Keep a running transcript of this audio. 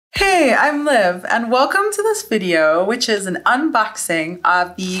Hey, I'm Liv, and welcome to this video, which is an unboxing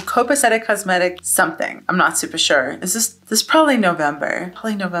of the Copacetic Cosmetics something. I'm not super sure. Is this probably November?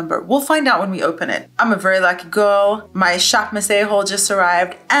 Probably November. We'll find out when we open it. I'm a very lucky girl. My Shop Missy haul just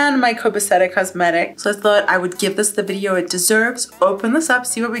arrived and my Copacetic Cosmetics. So I thought I would give this the video it deserves. Open this up,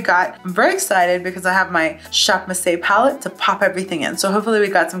 see what we got. I'm very excited because I have my Shop Missy palette to pop everything in. So hopefully we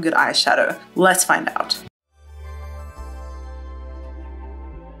got some good eyeshadow. Let's find out.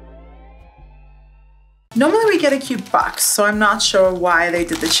 Normally we get a cute box, so I'm not sure why they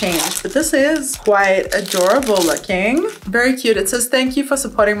did the change, but this is quite adorable looking. Very cute. It says, "Thank you for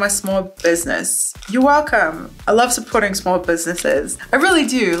supporting my small business." You're welcome. I love supporting small businesses. I really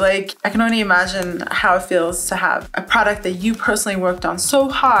do. Like, I can only imagine how it feels to have a product that you personally worked on so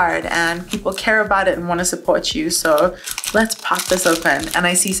hard and people care about it and want to support you. So let's pop this open, and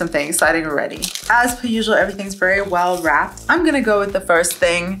I see something exciting already. As per usual, everything's very well wrapped. I'm gonna go with the first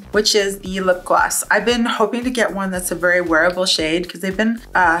thing, which is the lip gloss. I've been hoping to get one that's a very wearable shade because they've been,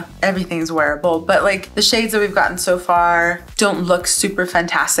 everything's wearable, but like the shades that we've gotten so far don't look super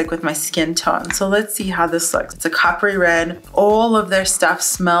fantastic with my skin tone. So let's see how this looks. It's a coppery red. All of their stuff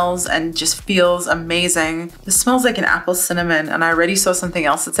smells and just feels amazing. This smells like an apple cinnamon, and I already saw something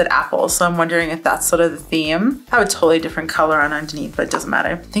else that said apple, so I'm wondering if that's sort of the theme. I have a totally different color on underneath, but it doesn't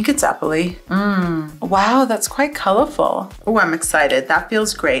matter. I think it's apple-y. Wow, that's quite colorful. Oh, I'm excited. That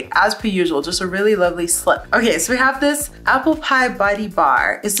feels great. As per usual, just a really lovely slip. Okay, so we have this apple pie body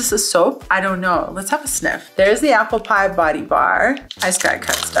bar. Is this a soap? I don't know. Let's have a sniff. There's the apple pie body bar. I just gotta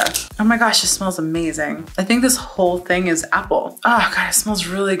cut stuff. Oh my gosh, it smells amazing. I think this whole thing is apple. Oh God, it smells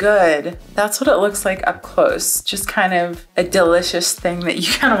really good. That's what it looks like up close. Just kind of a delicious thing that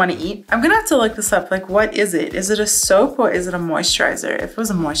you kind of want to eat. I'm gonna have to look this up. Like, what is it? Is it a soap or is it a moisturizer? If it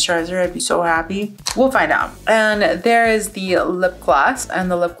was a moisturizer, I'd be so happy. We'll find out. And there is the lip gloss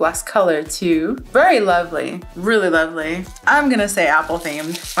and the lip gloss color too. Very lovely. Really lovely. I'm gonna say apple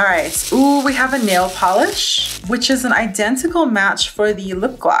themed. All right. Ooh, we have a nail polish, which is an identical match for the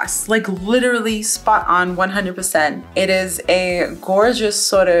lip gloss. Like literally spot on 100%. It is a gorgeous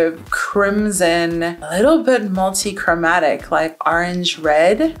sort of crimson, a little bit multi-chromatic, like orange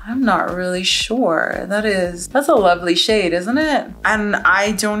red. I'm not really sure. That's a lovely shade, isn't it? And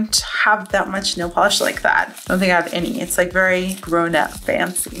I don't have that much nail polish like that. I don't think I have any. It's like very grown up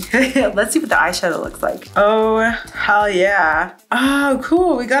fancy. Let's see what the eyeshadow looks like. Oh, hell yeah. Oh,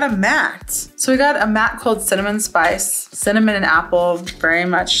 cool. We got a matte. So we got a matte called Cinnamon Spice, cinnamon and apple, very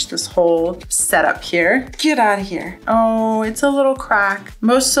much this whole setup here. Get out of here. Oh, it's a little crack.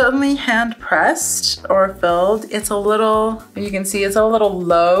 Most certainly hand pressed or filled. It's a little, you can see it's a little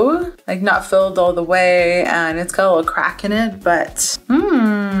low, like not filled all the way, and it's got a little crack in it, but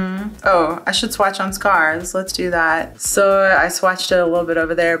oh, I should swatch on scars. Let's do that. So I swatched it a little bit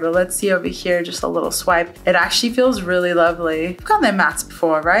over there, but let's see over here, just a little swipe. It actually feels really lovely. I've gotten their mattes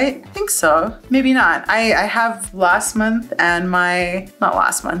before, right? I think so. Maybe not. I have last month and not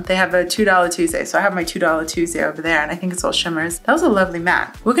last month, they have a $2 Tuesday. So I have my $2 Tuesday over there, and I think it's all shimmers. That was a lovely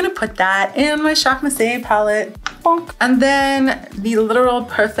matte. We're gonna put that in my Shop Missy palette. Bonk. And then the literal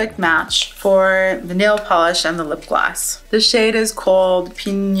perfect match for the nail polish and the lip gloss. The shade is called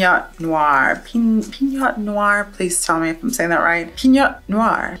Pinot Noir. Pinot Noir, please tell me if I'm saying that right. Pinot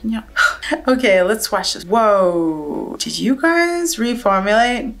Noir. Okay, let's watch this. Whoa, did you guys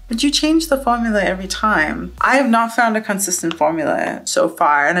reformulate? But you change the formula every time. I have not found a consistent formula so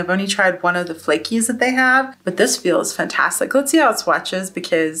far, and I've only tried one of the flakies that they have, but this feels fantastic. Let's see how it swatches,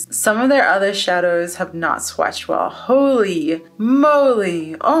 because some of their other shadows have not swatched well. Holy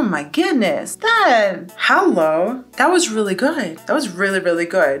moly. Oh my goodness. Hello. That was really good. That was really, really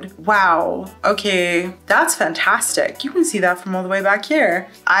good. Wow. Okay, that's fantastic. You can see that from all the way back here.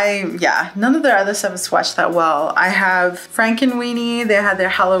 Yeah, none of their other stuff has swatched that well. I have Frankenweenie. They had their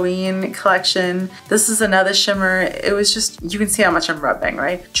Halloween collection. This is another shimmer. It was just, you can see how much I'm rubbing,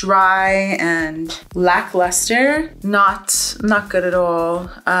 right? Dry and lackluster. Not good at all.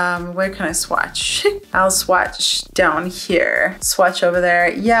 Where can I swatch? I'll swatch down here. Swatch over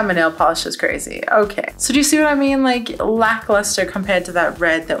there. Yeah, my nail polish is crazy. Okay. So do you see what I mean? Like lackluster compared to that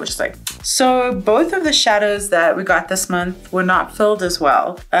red that was just like, so both of the shadows that we got this month were not filled as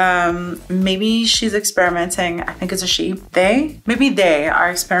well. Maybe she's experimenting. I think it's a she. Maybe they are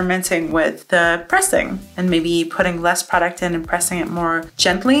experimenting with the pressing and maybe putting less product in and pressing it more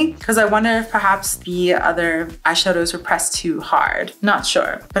gently. Because I wonder if perhaps the other eyeshadows were pressed too hard. Not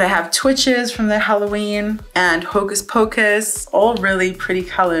sure. But I have Twitches from the Halloween and Hocus Pocus. All really pretty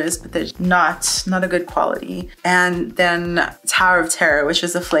colors, but they're not a good quality. And then Tower of Terror, which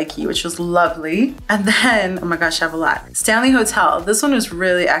is a flaky, which was was lovely. And then, oh my gosh, I have a lot. Stanley Hotel. This one was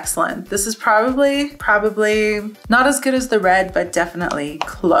really excellent. This is probably not as good as the red, but definitely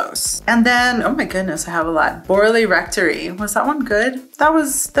close. And then, oh my goodness, I have a lot. Borley Rectory. Was that one good? That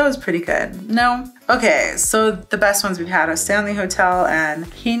was pretty good. No? Okay, so the best ones we've had are Stanley Hotel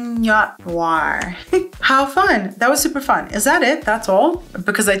and Pinot Noir. How fun. That was super fun. Is that it? That's all?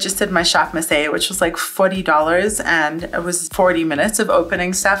 Because I just did my Shop Miss A, which was like $40 and it was 40 minutes of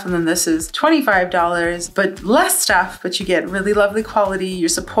opening stuff. And then this is $25, but less stuff, but you get really lovely quality. You're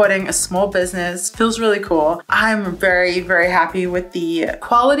supporting a small business. Feels really cool. I'm very, very happy with the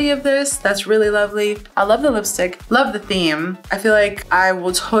quality of this. That's really lovely. I love the lipstick. Love the theme. I feel like I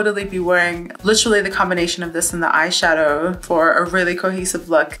will totally be wearing literally the combination of this and the eyeshadow for a really cohesive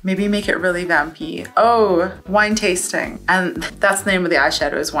look. Maybe make it really vampy. Oh, wine tasting. And that's the name of the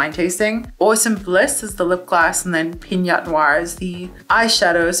eyeshadow, is wine tasting. Awesome Bliss is the lip gloss, and then Pinot Noir is the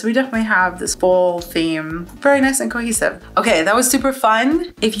eyeshadow. So we definitely have this full theme. Very nice and cohesive. Okay, that was super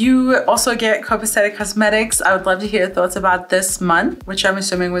fun. If you also get Copacetic Cosmetics, I would love to hear your thoughts about this month, which I'm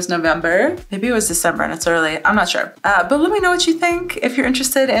assuming was November. Maybe it was December and it's early. I'm not sure. But let me know what you think. If you're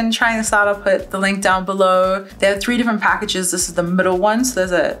interested in trying this out, I'll put the link down below. They have 3 different packages. This is the middle one, so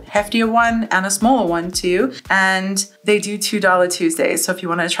there's a heftier one and a smaller one too. And they do $2 Tuesdays. So if you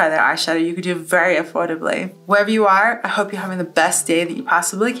want to try their eyeshadow, you could do it very affordably. Wherever you are, I hope you're having the best day that you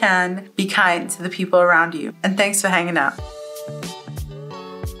possibly can. Be kind to the people around you. And thanks for hanging out.